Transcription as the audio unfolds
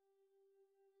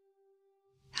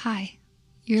Hi,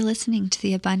 you're listening to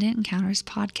the Abundant Encounters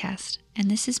podcast, and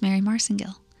this is Mary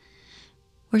Marcingill.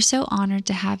 We're so honored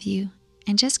to have you,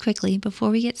 and just quickly,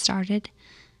 before we get started,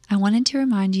 I wanted to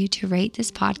remind you to rate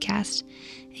this podcast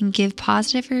and give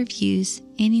positive reviews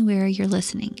anywhere you're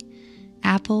listening,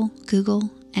 Apple, Google,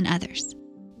 and others.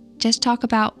 Just talk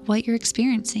about what you're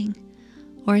experiencing,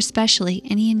 or especially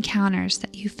any encounters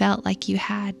that you felt like you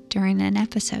had during an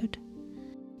episode.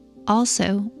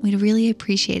 Also, we'd really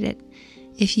appreciate it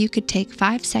if you could take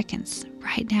 5 seconds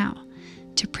right now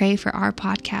to pray for our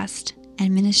podcast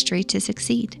and ministry to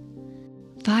succeed.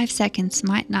 5 seconds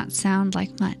might not sound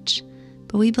like much,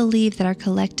 but we believe that our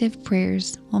collective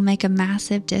prayers will make a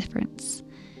massive difference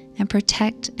and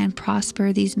protect and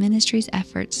prosper these ministries'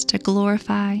 efforts to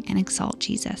glorify and exalt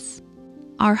Jesus.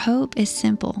 Our hope is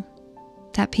simple,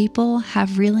 that people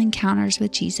have real encounters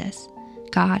with Jesus,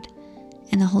 God,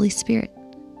 and the Holy Spirit.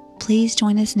 Please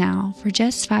join us now for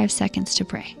just 5 seconds to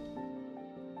pray.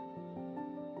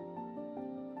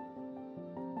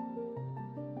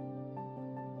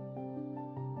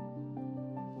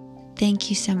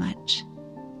 Thank you so much.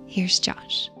 Here's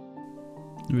Josh.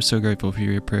 We're so grateful for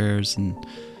your prayers, and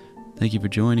thank you for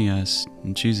joining us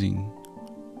and choosing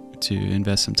to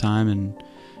invest some time in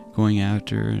going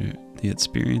after the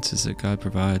experiences that God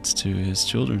provides to His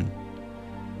children.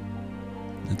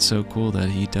 It's so cool that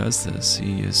He does this.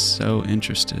 He is so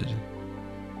interested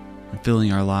in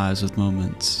filling our lives with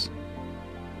moments.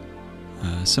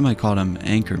 Somebody called them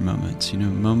anchor moments,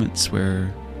 moments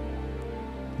where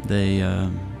they,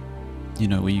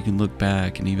 where you can look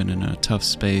back, and even in a tough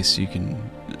space, or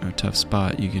a tough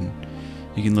spot, you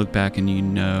can look back and you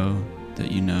know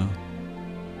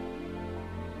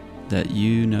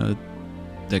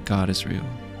that God is real.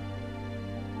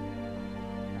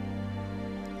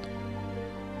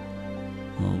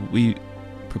 Well, we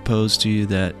propose to you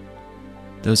that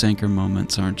those anchor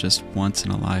moments aren't just once in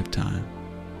a lifetime,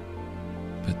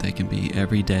 but they can be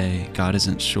every day. God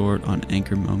isn't short on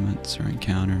anchor moments or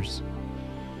encounters.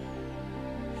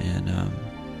 And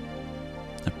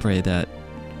I pray that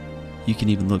you can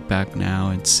even look back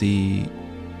now and see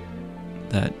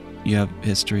that you have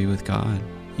history with God.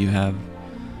 You have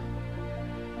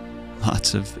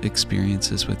lots of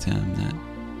experiences with Him that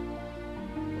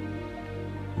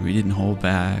we didn't hold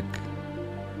back,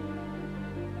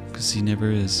 because He never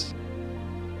is.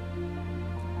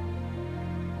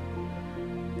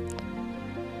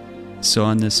 So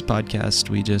on this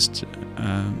podcast, we just,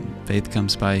 faith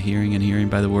comes by hearing, and hearing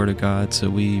by the Word of God.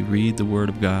 So we read the Word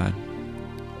of God.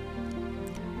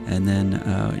 And then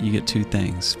you get two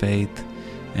things, faith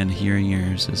and hearing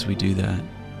ears, as we do that.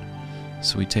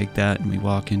 So we take that and we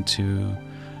walk into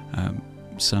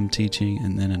some teaching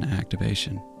and then an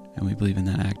activation. And we believe in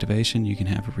that activation, you can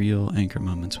have real anchor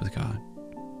moments with God.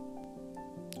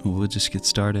 We'll just get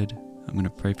started. I'm going to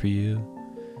pray for you,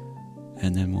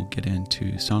 and then we'll get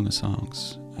into Song of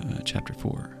Songs, chapter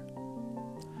 4.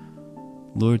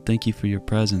 Lord, thank you for your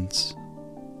presence.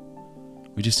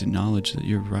 We just acknowledge that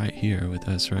you're right here with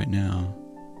us right now.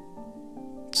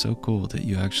 It's so cool that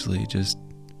you actually just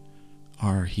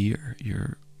are here.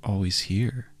 You're always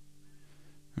here.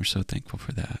 We're so thankful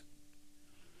for that.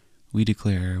 We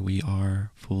declare we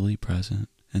are fully present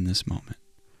in this moment,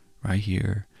 right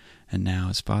here and now,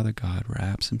 as Father God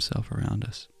wraps Himself around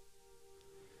us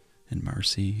in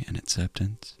mercy and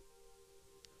acceptance.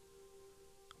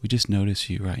 We just notice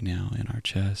you right now in our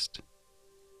chest,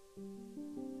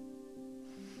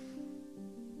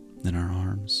 in our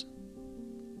arms,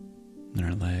 in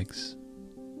our legs,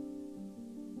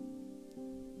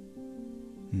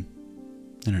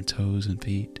 in our toes and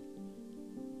feet,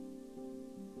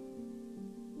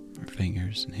 our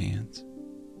fingers and hands,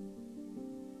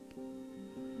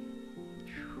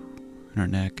 in our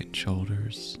neck and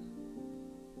shoulders,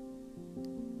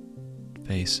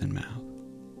 face and mouth,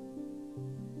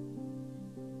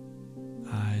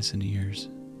 eyes and ears,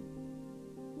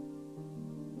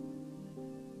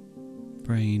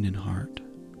 brain and heart,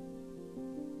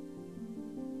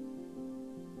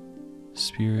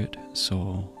 spirit,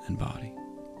 soul, and body.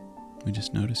 We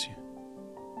just notice you.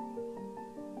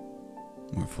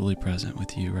 We're fully present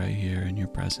with you right here in your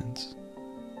presence.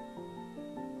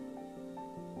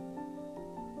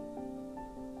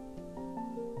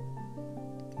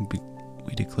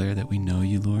 We declare that we know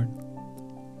you, Lord.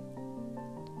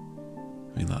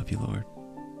 We love you, Lord.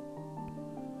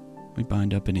 We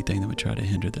bind up anything that would try to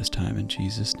hinder this time in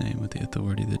Jesus' name with the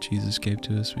authority that Jesus gave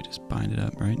to us. We just bind it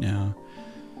up right now,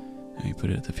 and we put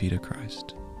it at the feet of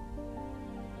Christ.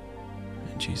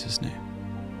 In Jesus' name.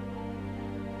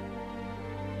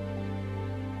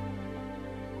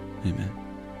 Amen.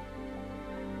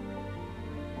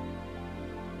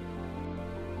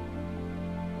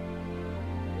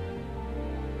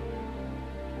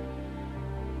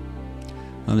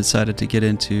 I'm excited to get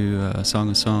into Song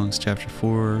of Songs chapter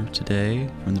 4 today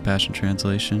from the Passion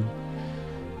Translation.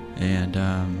 And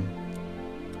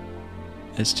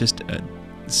it's just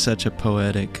such a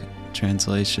poetic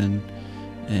translation,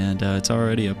 and it's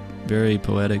already a very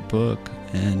poetic book,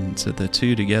 and so the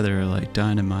two together are like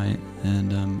dynamite,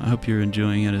 and I hope you're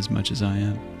enjoying it as much as I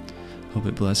am. Hope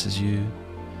it blesses you.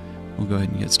 We'll go ahead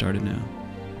and get started now.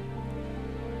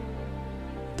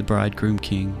 The Bridegroom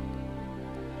King.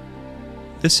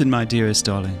 Listen, my dearest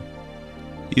darling.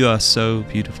 You are so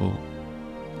beautiful.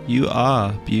 You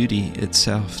are beauty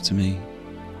itself to me.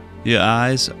 Your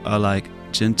eyes are like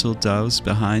gentle doves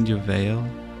behind your veil.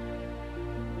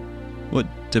 What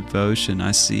devotion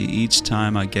I see each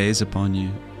time I gaze upon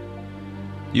you.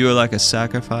 You are like a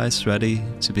sacrifice ready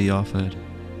to be offered.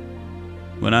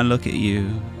 When I look at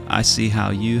you, I see how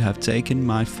you have taken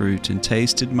my fruit and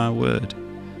tasted my word.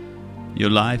 Your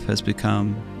life has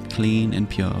become clean and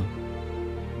pure.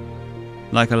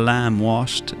 Like a lamb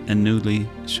washed and newly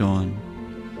shorn,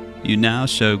 you now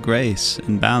show grace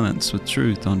and balance with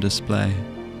truth on display.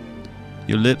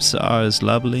 Your lips are as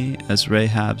lovely as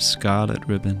Rahab's scarlet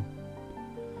ribbon,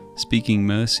 speaking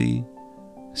mercy,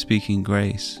 speaking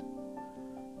grace.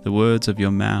 The words of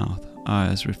your mouth are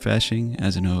as refreshing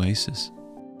as an oasis.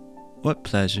 What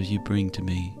pleasure you bring to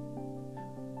me.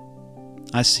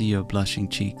 I see your blushing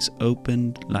cheeks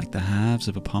opened like the halves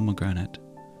of a pomegranate,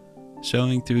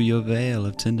 showing through your veil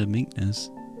of tender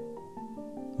meekness.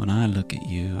 When I look at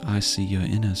you, I see your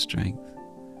inner strength,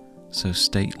 so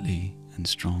stately and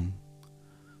strong.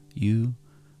 You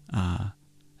are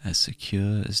as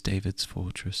secure as David's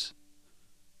fortress.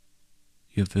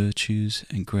 Your virtues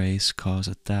and grace cause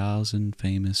 1,000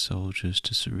 famous soldiers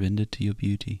to surrender to your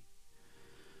beauty.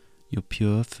 Your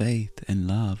pure faith and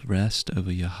love rest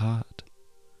over your heart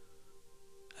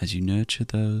as you nurture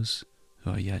those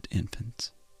who are yet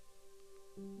infants.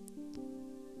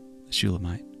 The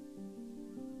Shulamite.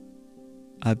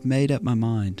 I've made up my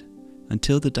mind.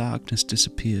 Until the darkness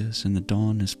disappears and the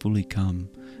dawn is fully come,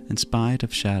 in spite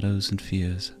of shadows and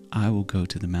fears, I will go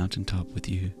to the mountaintop with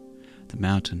you, the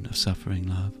mountain of suffering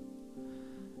love,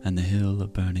 and the hill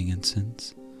of burning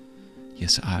incense.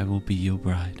 Yes, I will be your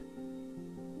bride.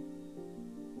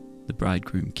 The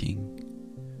Bridegroom King.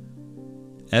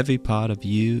 Every part of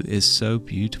you is so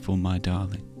beautiful, my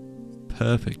darling.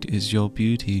 Perfect is your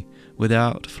beauty,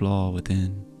 without flaw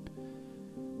within.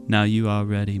 Now you are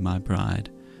ready, my bride,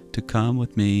 to come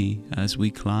with me as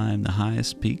we climb the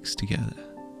highest peaks together.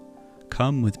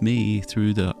 Come with me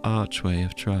through the archway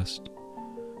of trust.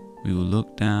 We will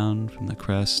look down from the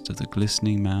crest of the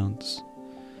glistening mounts,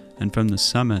 and from the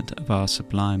summit of our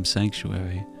sublime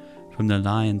sanctuary, from the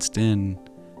lion's den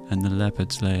and the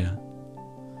leopard's lair.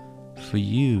 For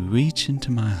you reach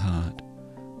into my heart.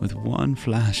 With one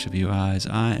flash of your eyes,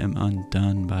 I am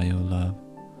undone by your love,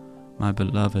 my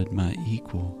beloved, my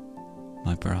equal,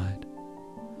 my bride.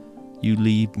 You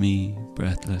leave me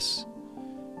breathless.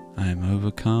 I am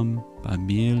overcome by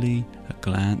merely a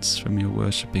glance from your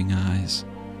worshipping eyes.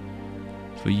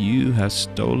 For you have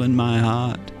stolen my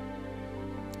heart.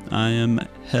 I am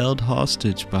held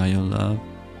hostage by your love,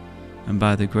 and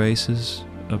by the graces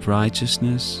of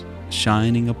righteousness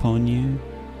shining upon you.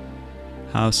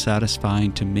 How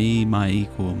satisfying to me, my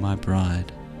equal, my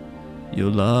bride.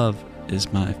 Your love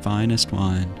is my finest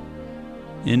wine,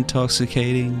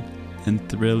 intoxicating and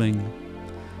thrilling,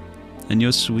 and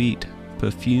your sweet,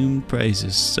 perfumed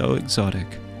praises so exotic,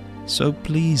 so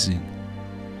pleasing.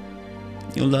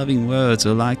 Your loving words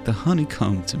are like the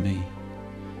honeycomb to me.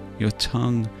 Your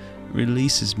tongue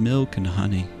releases milk and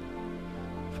honey,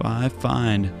 for I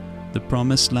find the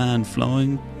promised land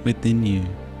flowing within you.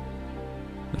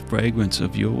 The fragrance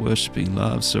of your worshipping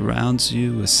love surrounds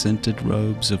you with scented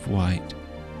robes of white.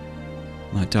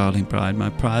 My darling bride, my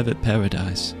private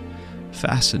paradise,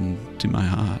 fastened to my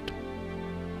heart.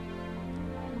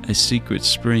 A secret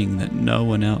spring that no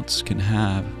one else can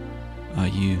have are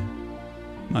you,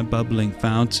 my bubbling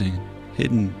fountain,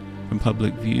 hidden from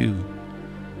public view.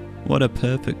 What a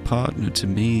perfect partner to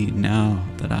me now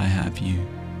that I have you.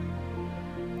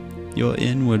 Your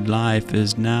inward life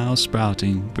is now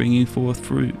sprouting, bringing forth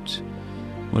fruit.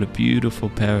 What a beautiful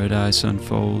paradise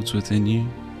unfolds within you.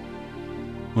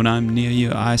 When I'm near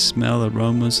you, I smell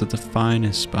aromas of the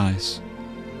finest spice.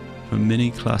 From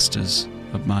many clusters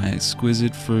of my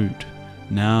exquisite fruit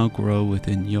now grow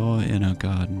within your inner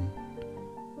garden.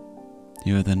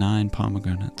 You are the 9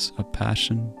 pomegranates of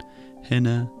passion,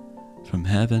 henna from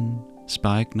heaven,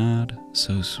 spikenard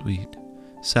so sweet,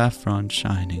 saffron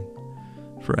shining,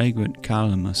 fragrant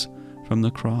calamus from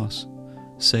the cross,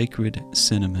 sacred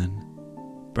cinnamon,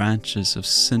 branches of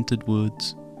scented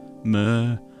woods,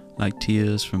 myrrh like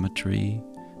tears from a tree,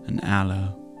 and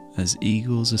aloe as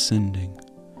eagles ascending.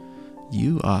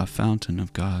 You are a fountain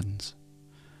of gardens.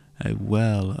 A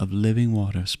well of living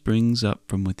water springs up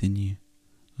from within you,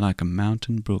 like a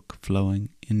mountain brook flowing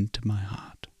into my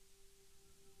heart.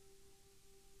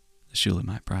 The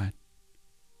Shulamite Bride.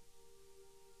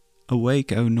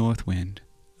 Awake, O north wind,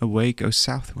 awake, O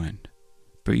south wind,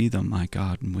 breathe on my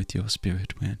garden with your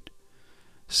spirit wind.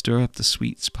 Stir up the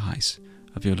sweet spice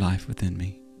of your life within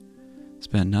me.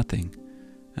 Spare nothing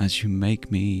as you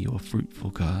make me your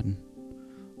fruitful garden.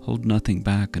 Hold nothing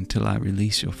back until I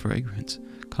release your fragrance.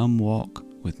 Come walk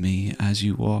with me as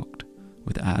you walked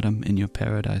with Adam in your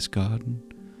paradise garden.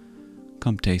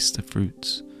 Come taste the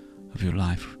fruits of your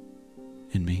life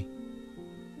in me.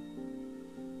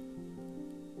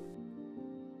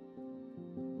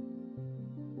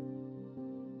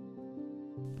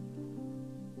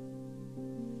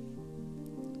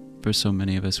 For so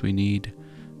many of us, we need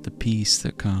the peace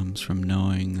that comes from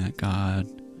knowing that God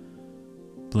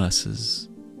blesses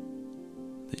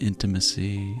the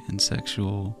intimacy and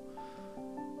sexual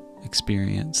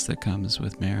experience that comes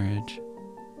with marriage.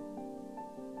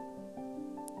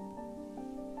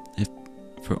 If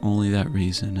for only that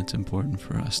reason, it's important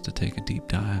for us to take a deep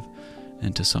dive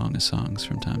into Song of Songs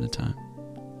from time to time.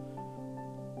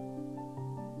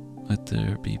 Let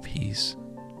there be peace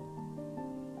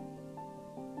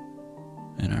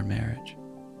in our marriage.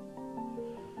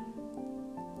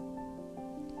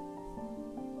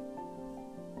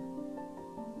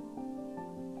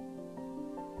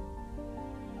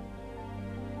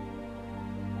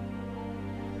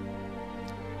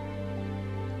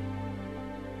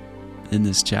 In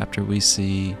this chapter, we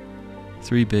see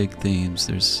three big themes.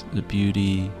 There's the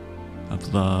beauty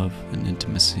of love and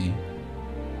intimacy,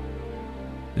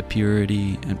 the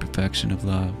purity and perfection of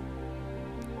love,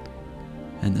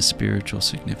 and the spiritual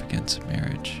significance of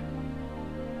marriage.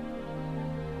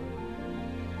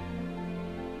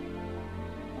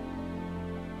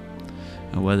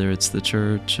 And whether it's the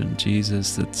church and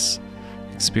Jesus that's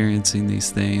experiencing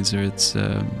these things, or it's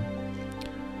a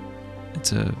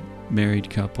married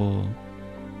couple,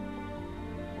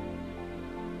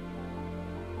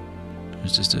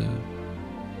 there's just a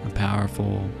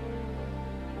powerful,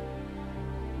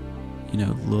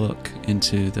 look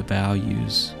into the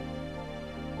values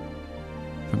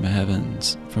from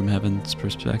heaven's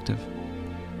perspective.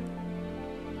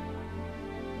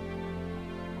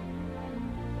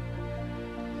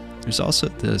 There's also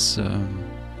this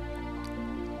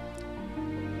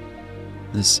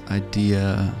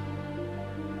idea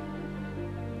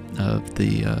of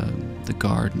the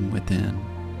garden within.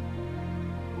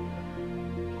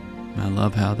 I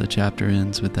love how the chapter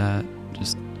ends with that.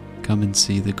 Just come and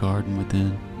see the garden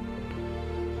within.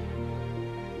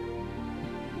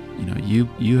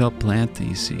 You help plant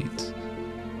these seeds.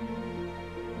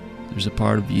 There's a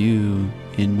part of you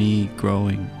in me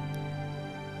growing.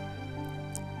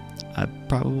 I've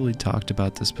probably talked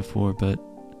about this before, but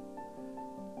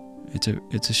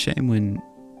it's a shame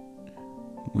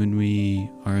when we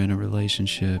are in a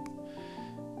relationship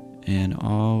and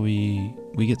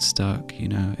we get stuck,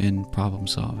 in problem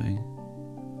solving.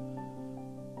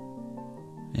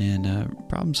 And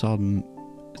problem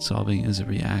solving is a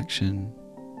reaction.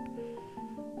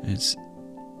 It's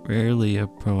rarely a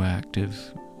proactive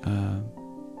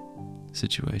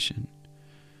situation.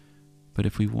 But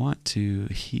if we want to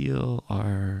heal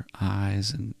our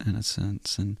eyes, in a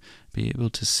sense, and be able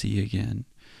to see again,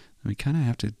 then we kind of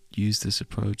have to use this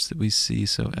approach that we see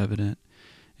so evident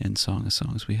in Song of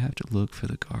Songs. We have to look for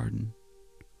the garden,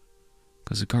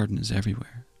 because the garden is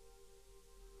everywhere.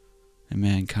 And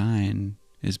mankind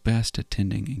is best at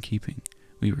tending and keeping.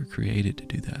 We were created to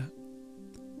do that.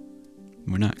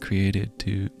 We're not created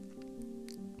to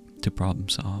problem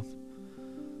solve,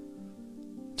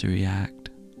 to react.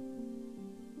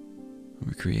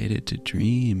 We're created to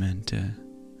dream and to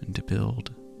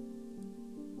build.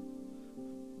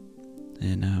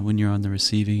 And when you're on the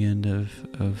receiving end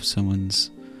of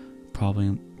someone's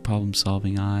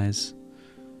problem-solving eyes,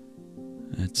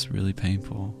 it's really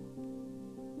painful,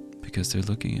 because they're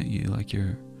looking at you like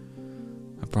you're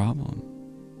a problem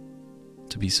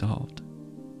to be solved.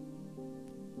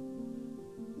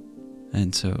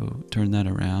 And so turn that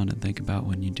around and think about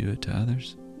when you do it to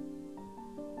others.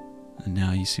 And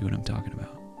now you see what I'm talking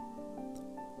about.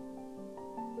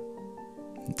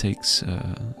 It takes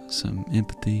some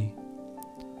empathy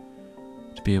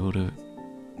to be able to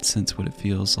sense what it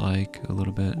feels like a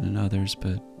little bit in others,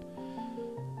 but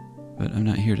I'm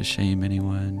not here to shame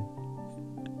anyone.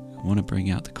 I want to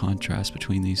bring out the contrast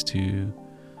between these two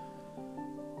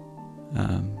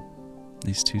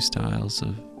styles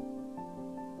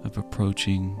of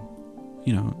approaching,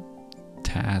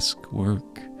 task,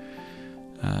 work,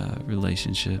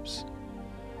 relationships.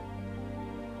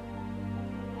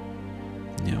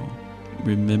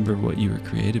 Remember what you were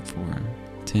created for,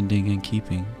 tending and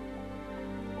keeping.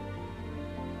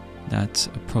 That's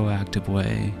a proactive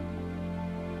way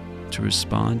to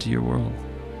respond to your world.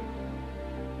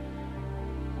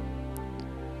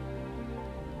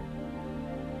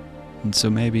 And so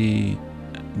maybe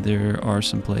there are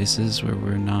some places where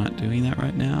we're not doing that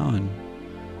right now,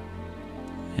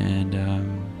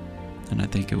 and I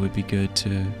think it would be good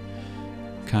to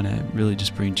kind of really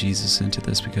just bring Jesus into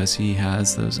this, because he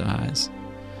has those eyes.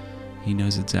 He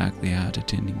knows exactly how to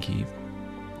tend and keep.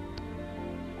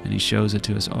 And he shows it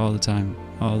to us all the time,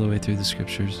 all the way through the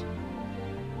scriptures.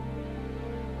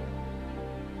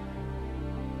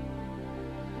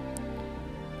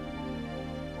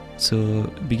 So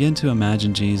begin to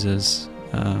imagine Jesus,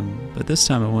 but this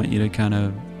time I want you to kind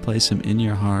of place him in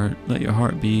your heart. Let your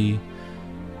heart be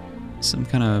some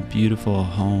kind of beautiful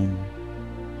home,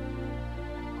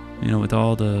 with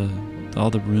all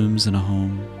the rooms in a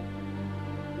home.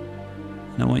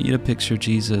 And I want you to picture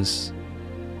Jesus,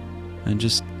 and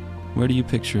just, where do you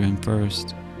picture him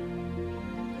first?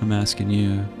 I'm asking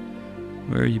you,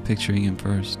 where are you picturing him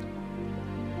first?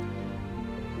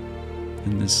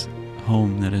 In this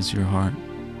home that is your heart.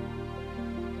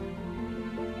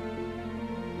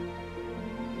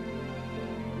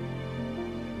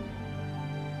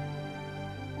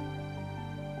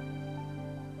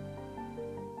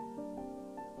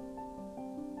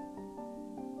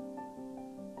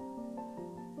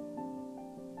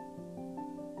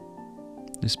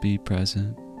 Just be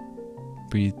present.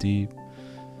 Breathe deep.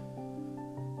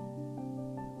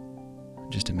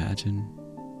 Just imagine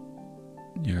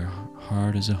your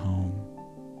heart is a home,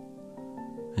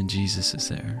 and Jesus is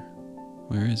there.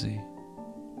 Where is he?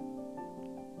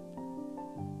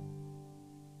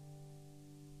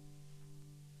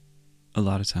 A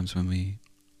lot of times when we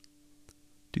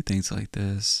do things like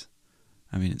this,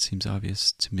 it seems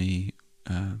obvious to me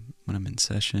when I'm in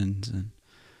sessions, and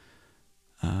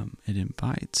it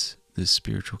invites this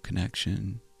spiritual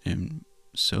connection in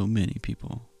so many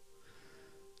people.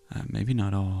 Maybe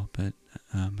not all, but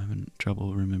I'm having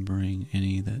trouble remembering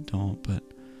any that don't, but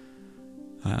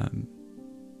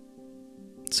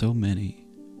so many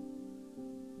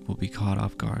will be caught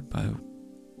off guard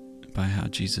by how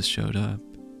Jesus showed up.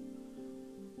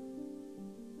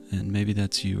 And maybe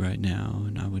that's you right now,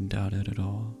 and I wouldn't doubt it at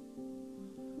all.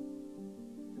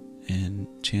 And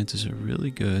chances are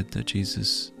really good that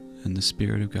Jesus and the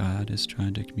Spirit of God is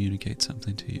trying to communicate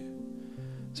something to you.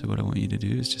 So what I want you to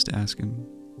do is just ask him,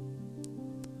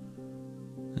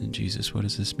 and Jesus, what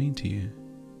does this mean to you?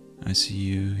 I see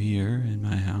you here in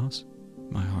my house,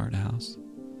 my heart house.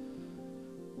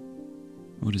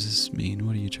 What does this mean?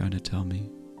 What are you trying to tell me?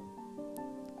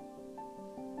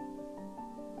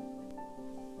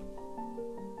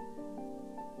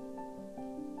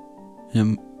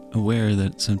 I'm aware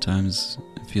that sometimes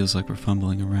it feels like we're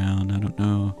fumbling around. I don't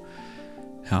know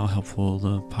how helpful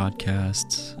the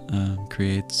podcast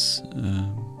creates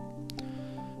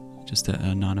just that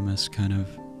anonymous kind of,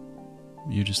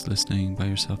 you're just listening by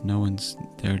yourself. No one's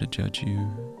there to judge you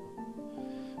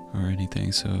or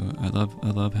anything. So I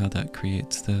love how that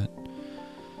creates that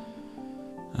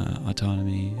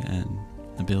autonomy and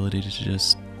ability to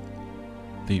just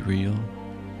be real.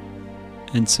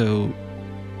 And so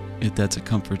if that's a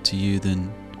comfort to you,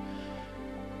 then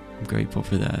I'm grateful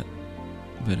for that.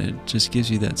 But it just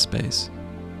gives you that space.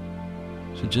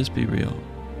 So just be real.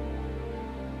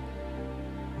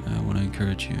 I want to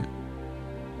encourage you.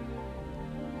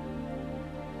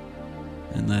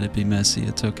 And let it be messy,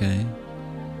 it's okay.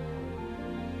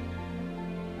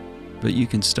 But you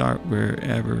can start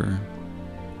wherever.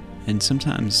 And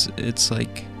sometimes it's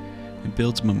like it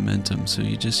builds momentum, so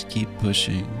you just keep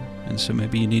pushing. And so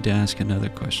maybe you need to ask another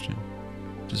question.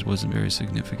 It just wasn't very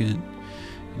significant.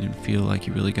 You didn't feel like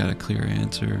you really got a clear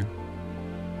answer.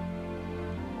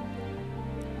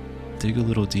 Dig a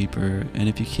little deeper, and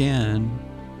if you can,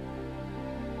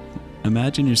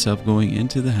 imagine yourself going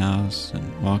into the house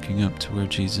and walking up to where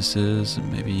Jesus is,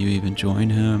 and maybe you even join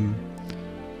him.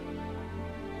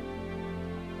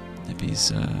 If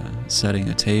he's setting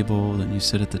a table, then you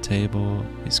sit at the table.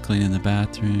 If he's cleaning the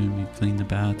bathroom, you clean the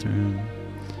bathroom.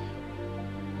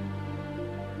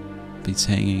 If he's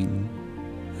hanging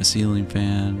a ceiling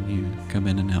fan, you come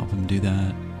in and help him do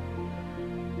that.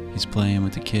 If he's playing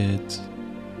with the kids.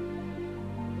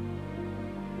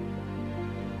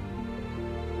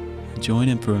 Join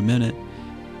him for a minute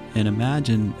and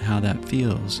imagine how that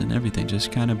feels and everything.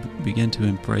 Just kind of begin to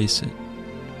embrace it.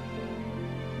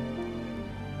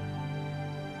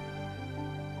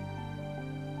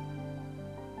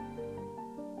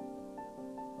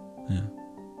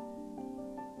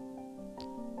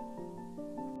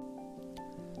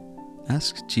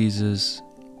 Ask Jesus,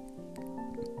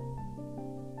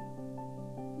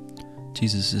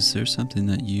 Jesus, is there something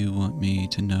that you want me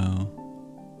to know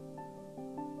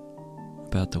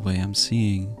about the way I'm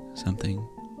seeing something?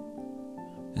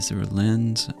 Is there a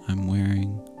lens I'm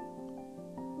wearing?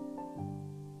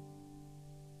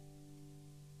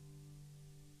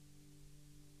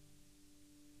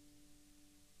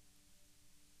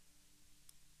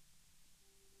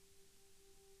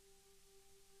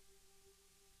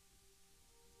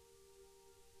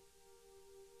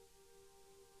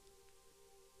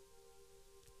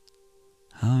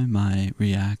 How am I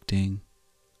reacting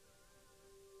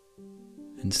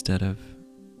instead of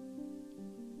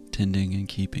tending and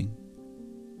keeping?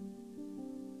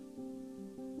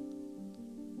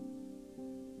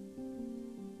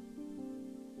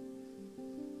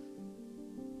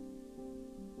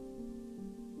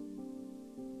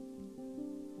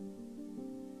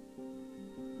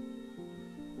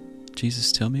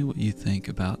 Jesus, tell me what you think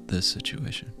about this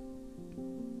situation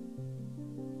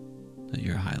that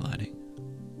you're highlighting.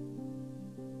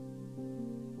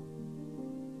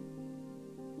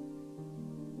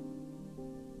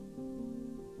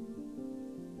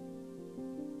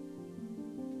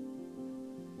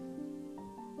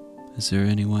 Is there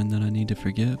anyone that I need to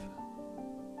forgive?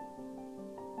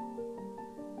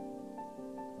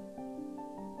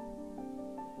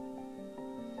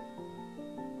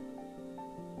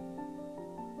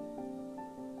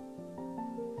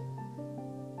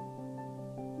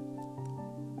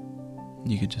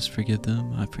 You could just forgive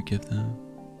them. I forgive them.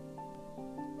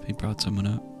 If he brought someone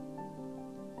up,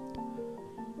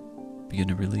 begin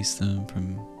to release them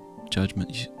from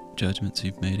judgments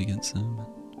you've made against them,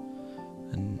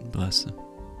 and bless them.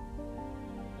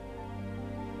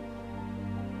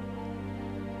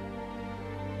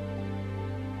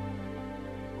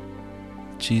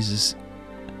 Jesus,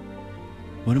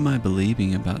 what am I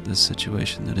believing about this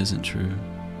situation that isn't true?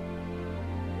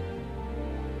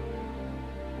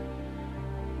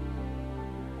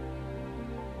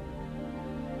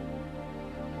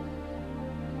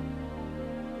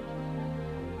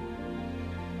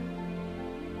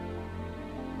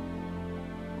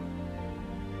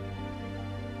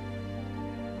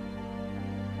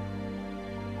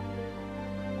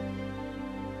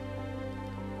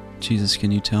 Jesus,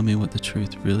 can you tell me what the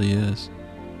truth really is?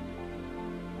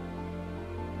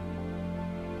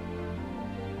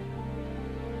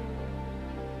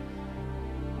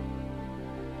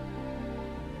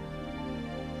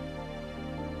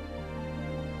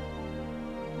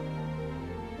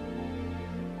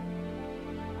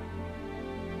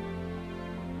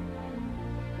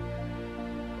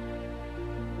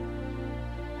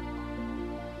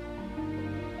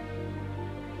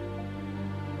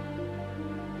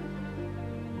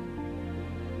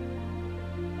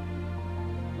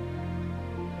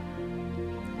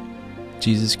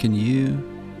 Jesus, can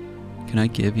I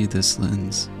give you this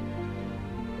lens?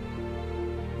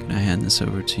 Can I hand this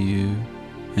over to you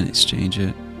and exchange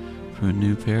it for a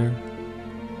new pair?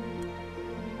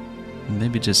 And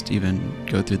maybe just even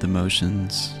go through the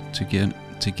motions to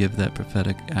give that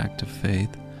prophetic act of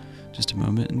faith just a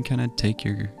moment, and kind of take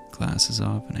your glasses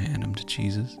off and hand them to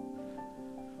Jesus.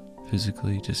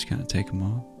 Physically, just kind of take them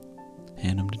off,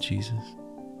 hand them to Jesus.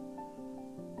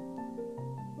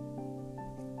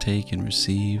 Take and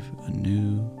receive a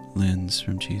new lens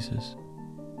from Jesus.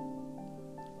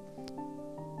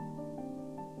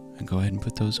 And go ahead and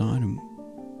put those on,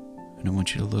 and I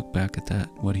want you to look back at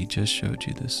what he just showed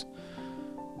you, this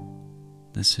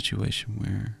situation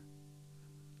where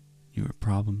you were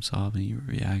problem solving, you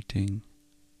were reacting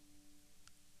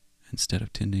instead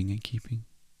of tending and keeping.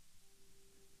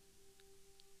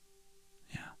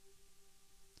 Yeah.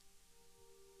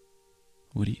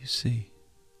 What do you see?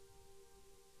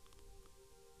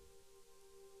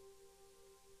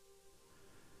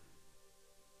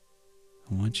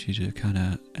 I want you to kind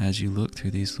of, as you look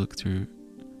through these, look through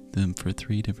them for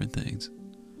 3 different things.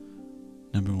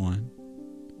 Number 1,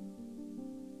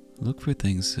 look for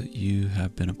things that you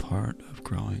have been a part of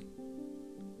growing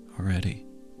already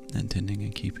and tending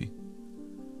and keeping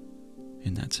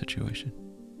in that situation.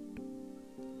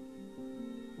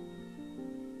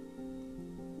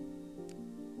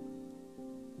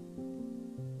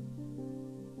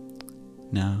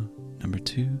 Now, number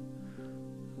 2,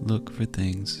 look for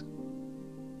things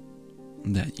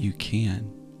that you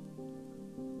can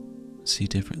see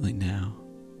differently now.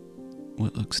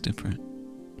 What looks different?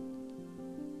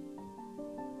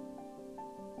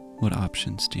 What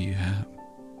options do you have?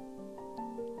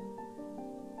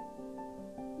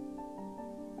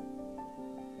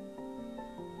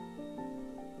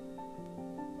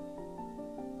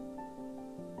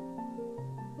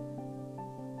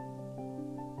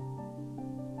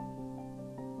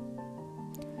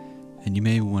 And you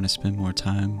may want to spend more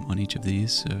time on each of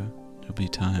these, so there'll be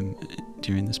time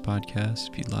during this podcast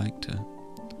if you'd like to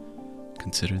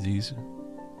consider these.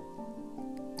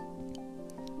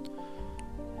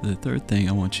 The third thing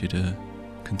I want you to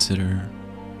consider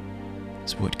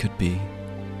is what could be.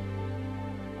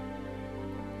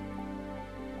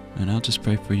 And I'll just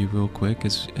pray for you real quick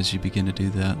as you begin to do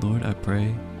that. Lord, I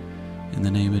pray in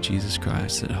the name of Jesus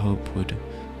Christ that hope would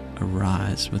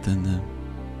arise within them.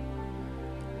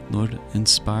 Lord,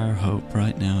 inspire hope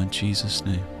right now in Jesus'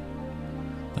 name.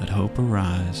 Let hope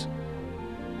arise.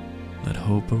 Let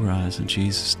hope arise in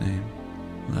Jesus' name.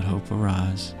 Let hope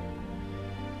arise.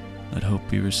 Let hope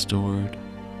be restored.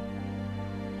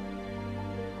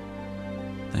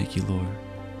 Thank you, Lord,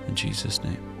 in Jesus'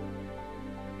 name.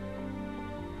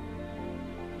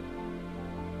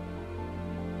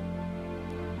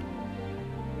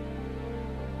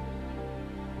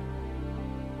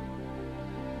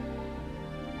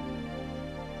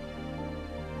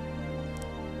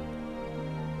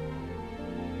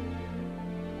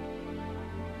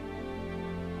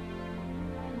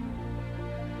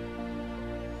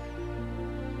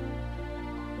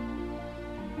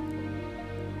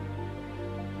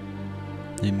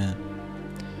 Amen.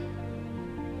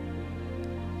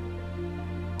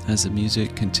 As the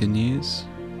music continues,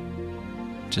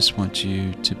 just want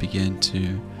you to begin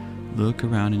to look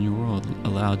around in your world.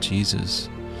 Allow Jesus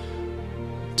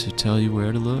to tell you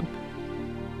where to look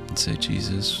and say,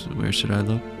 Jesus, where should I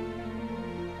look?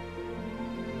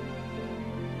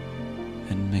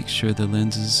 And make sure the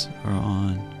lenses are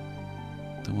on,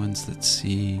 the ones that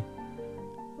see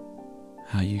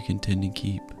how you can tend to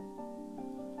keep.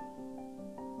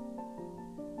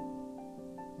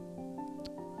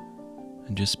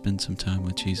 And just spend some time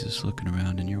with Jesus looking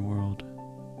around in your world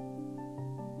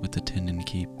with the tend and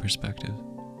keep perspective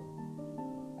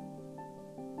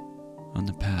on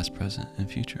the past, present,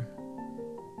 and future.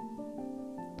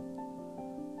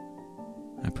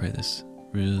 I pray this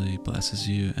really blesses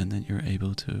you and that you're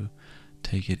able to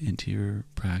take it into your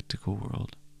practical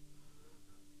world.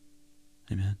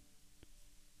 Amen.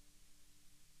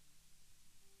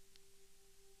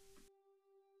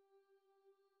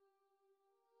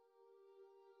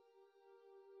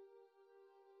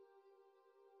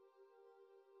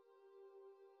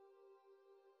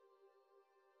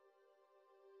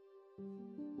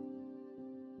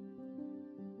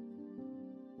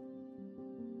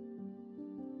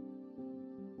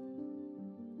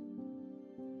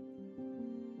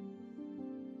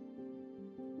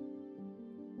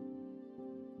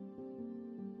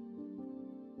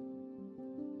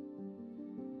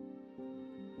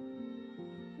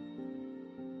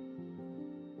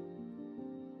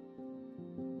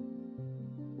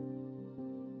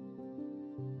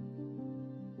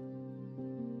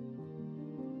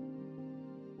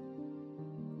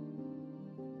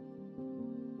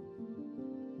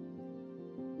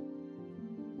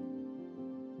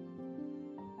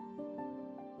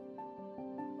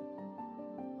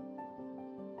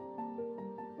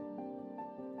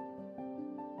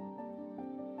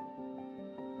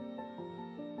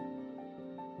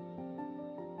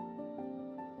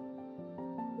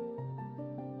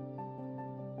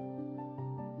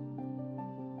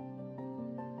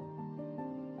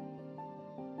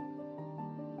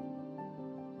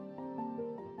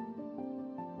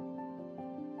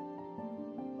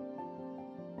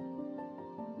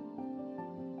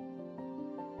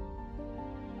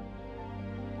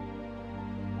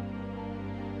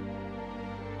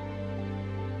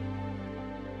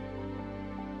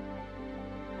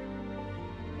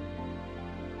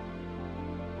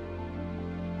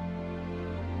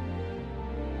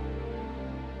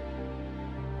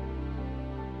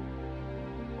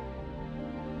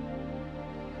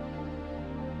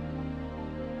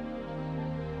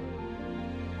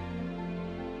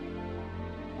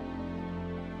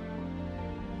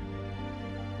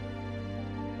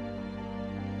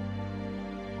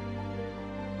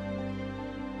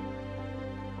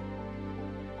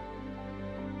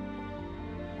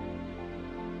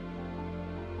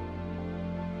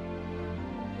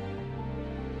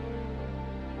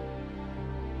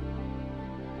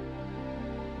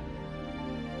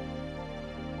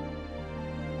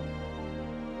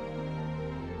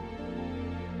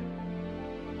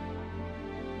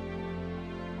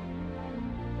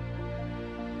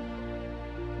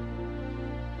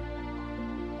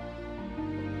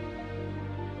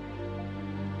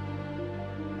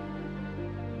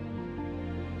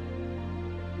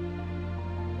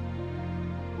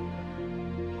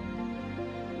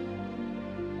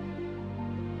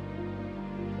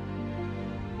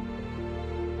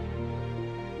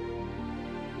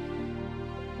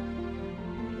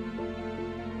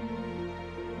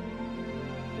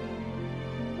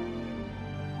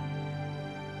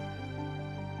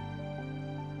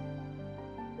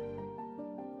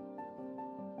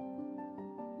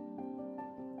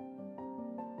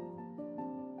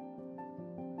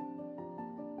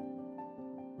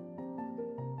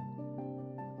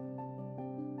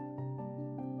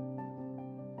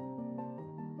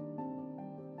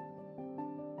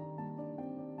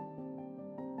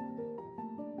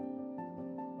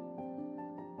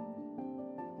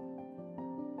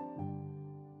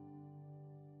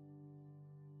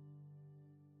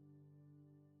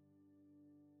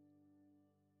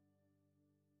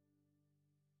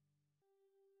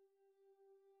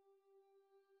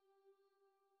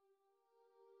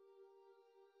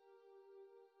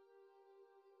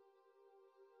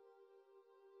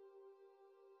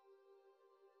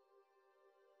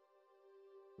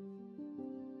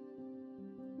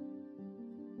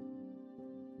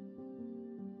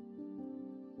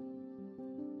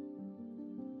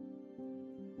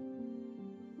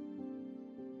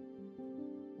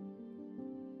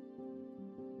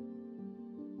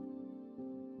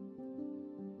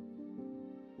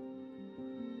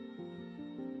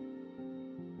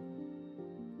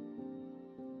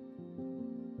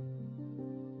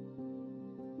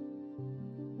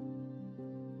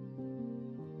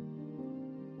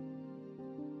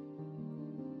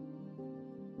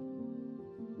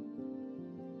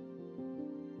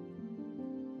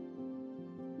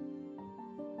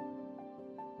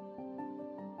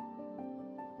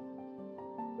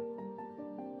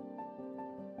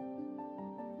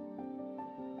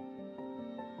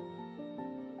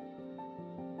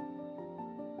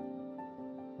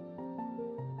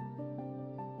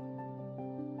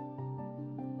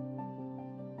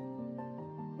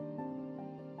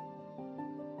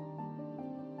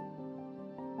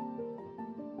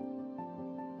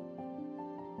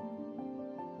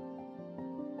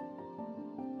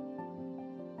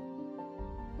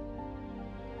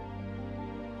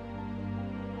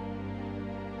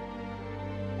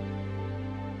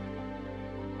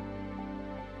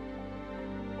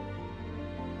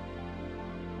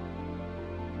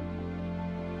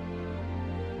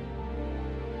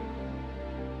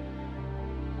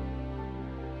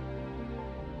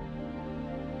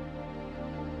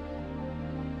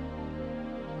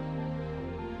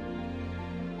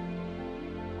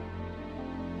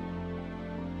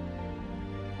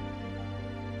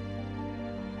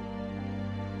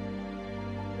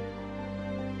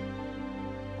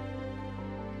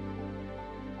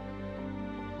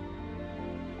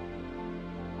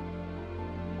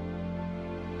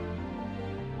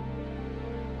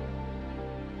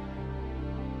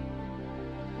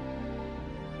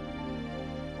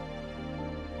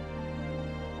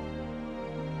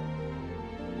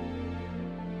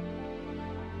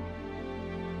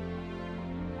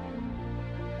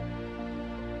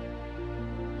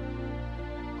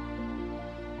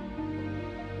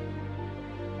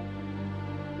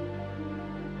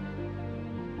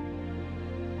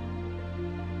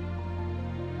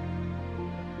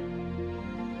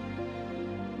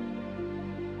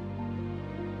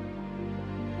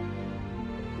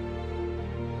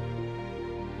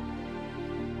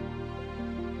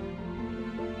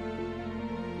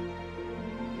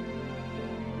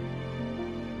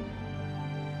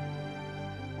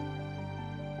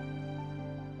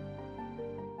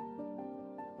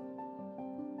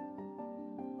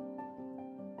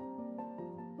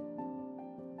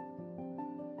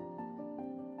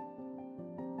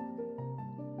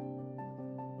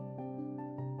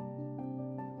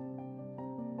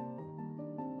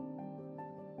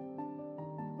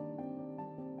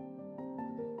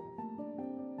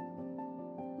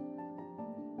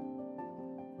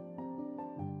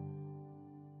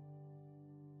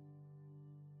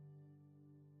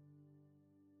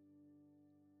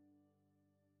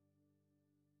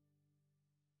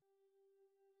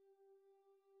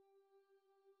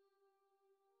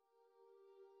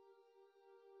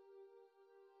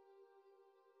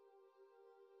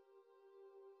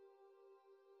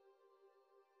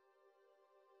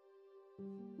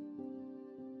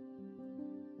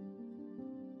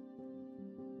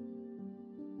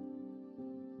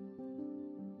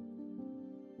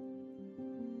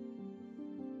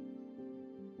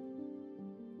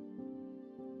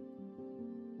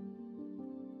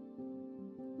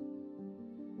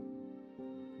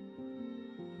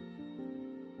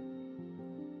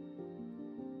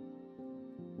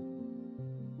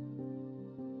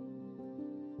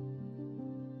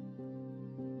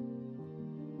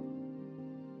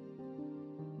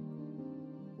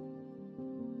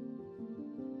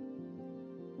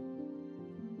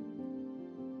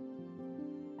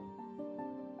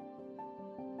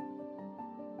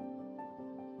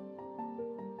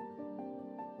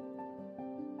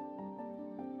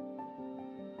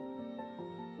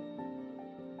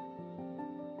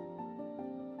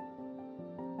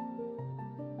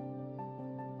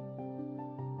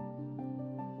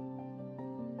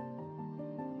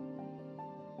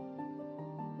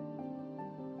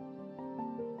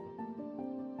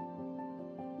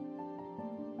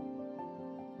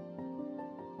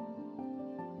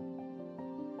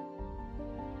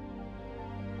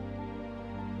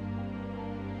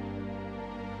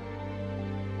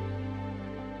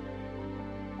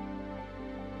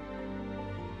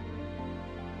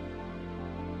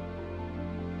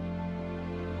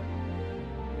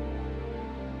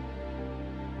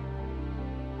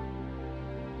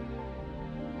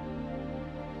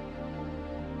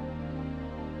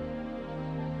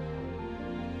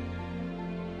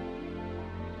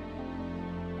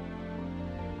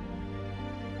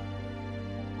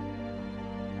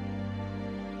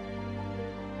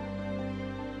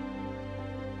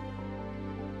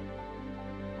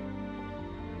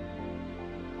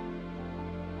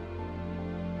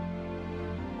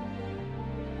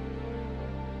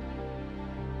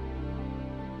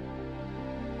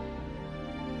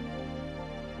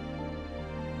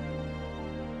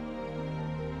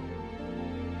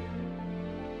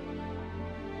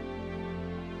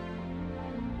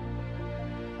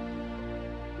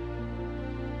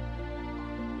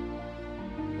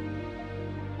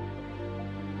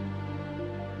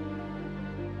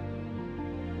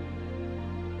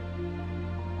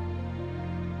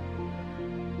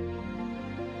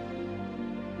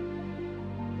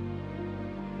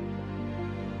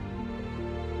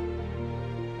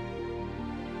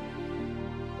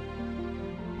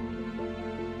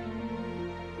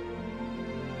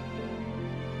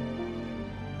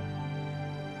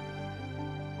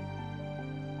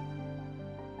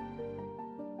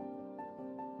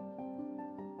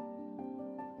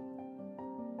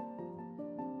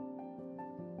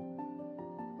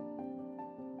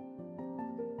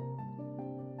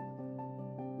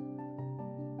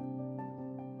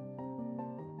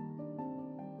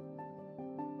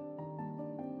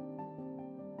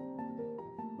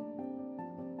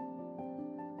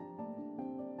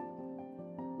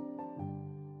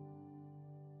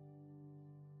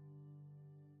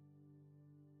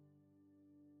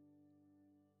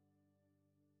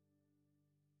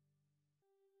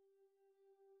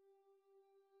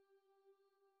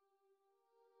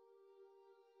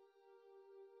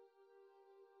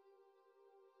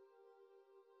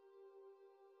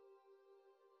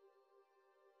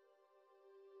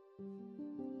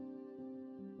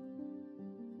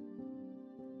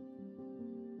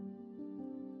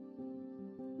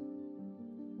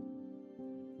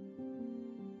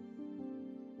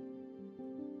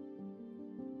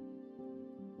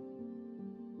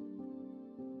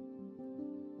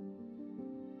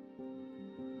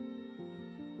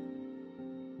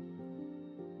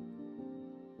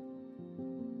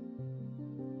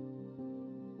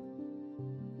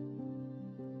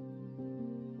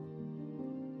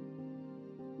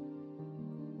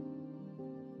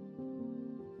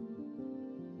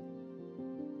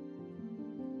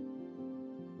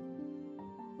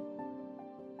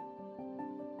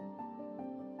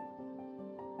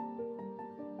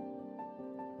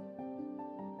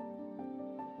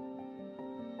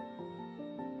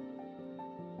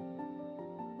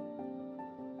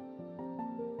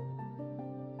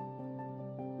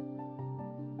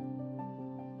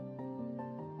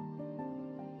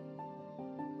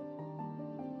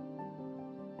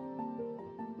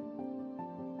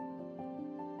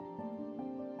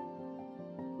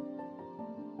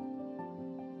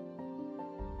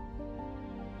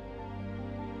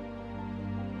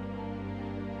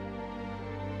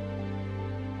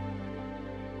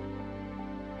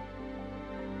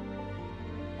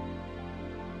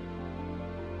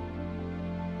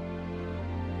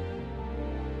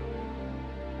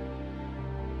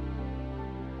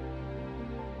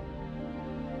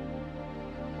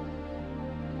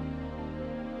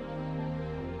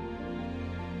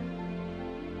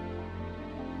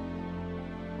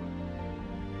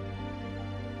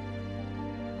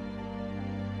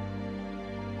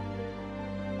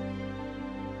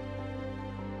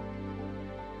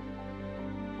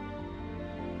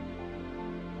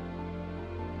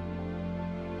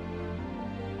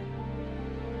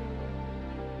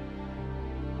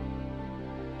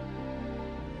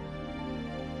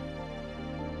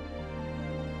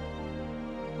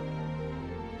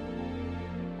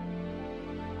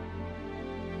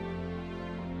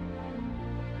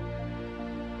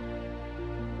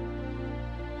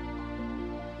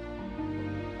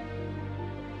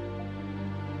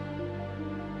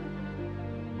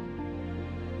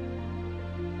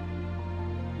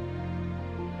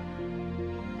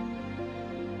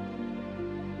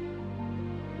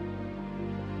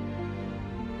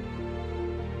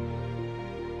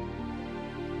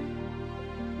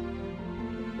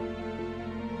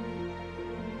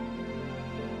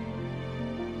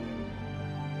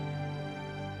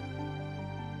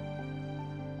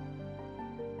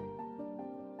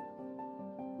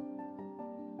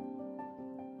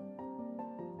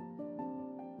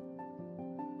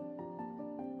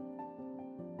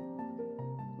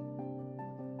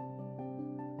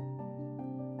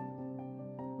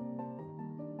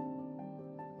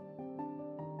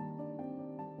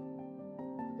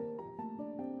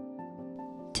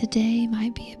 Today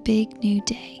might be a big new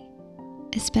day,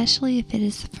 especially if it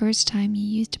is the first time you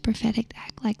used a prophetic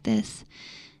act like this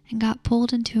and got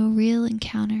pulled into a real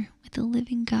encounter with the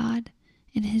living God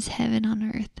in His heaven on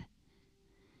earth.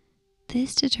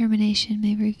 This determination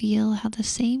may reveal how the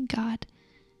same God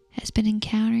has been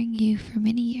encountering you for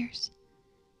many years,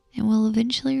 and will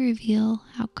eventually reveal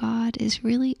how God is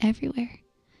really everywhere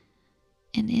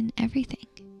and in everything.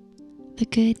 The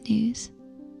good news: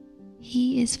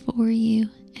 He is for you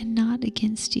and not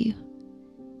against you.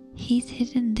 He's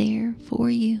hidden there for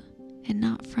you and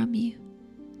not from you.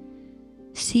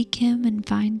 Seek Him and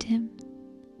find Him.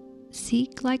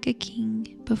 Seek like a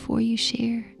king before you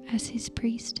share as His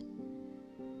priest.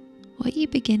 What you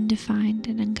begin to find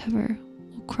and uncover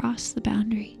will cross the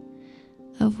boundary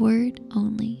of word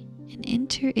only and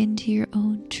enter into your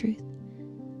own truth.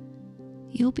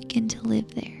 You'll begin to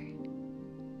live there.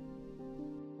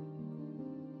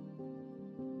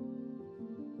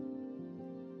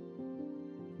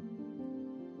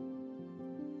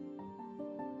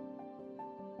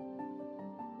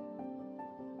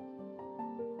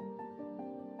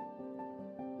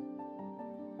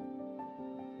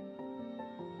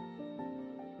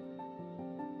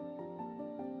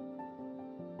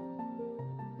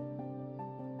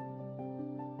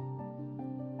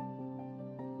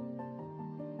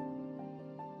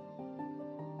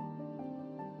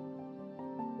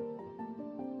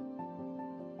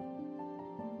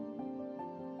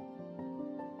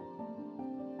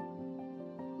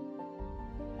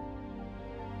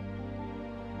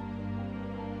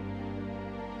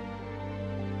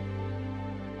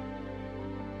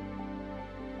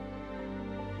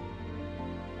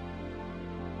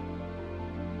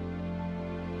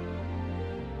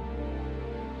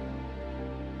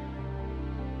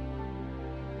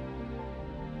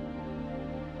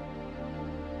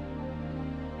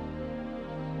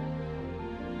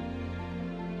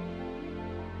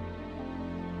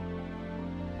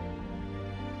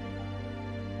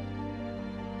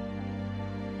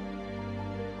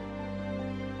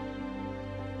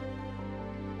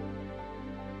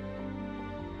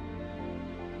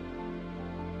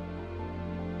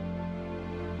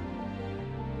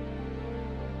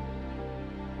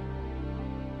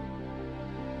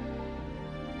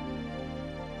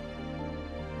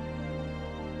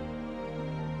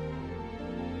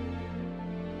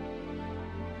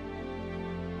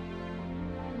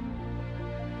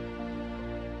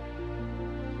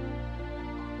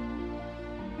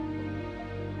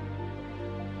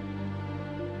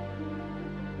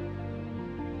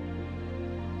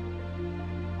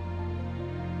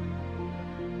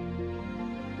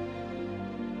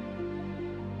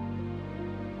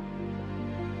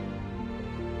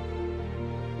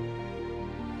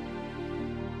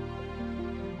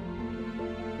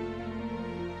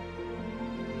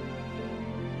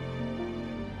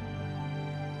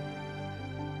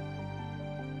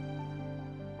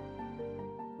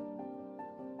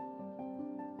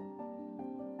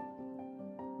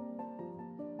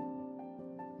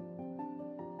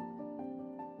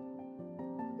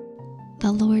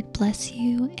 The Lord bless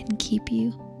you and keep you.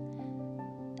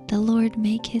 The Lord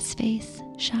make His face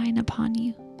shine upon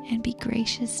you and be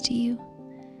gracious to you.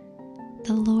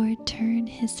 The Lord turn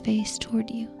His face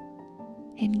toward you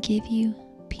and give you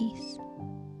peace.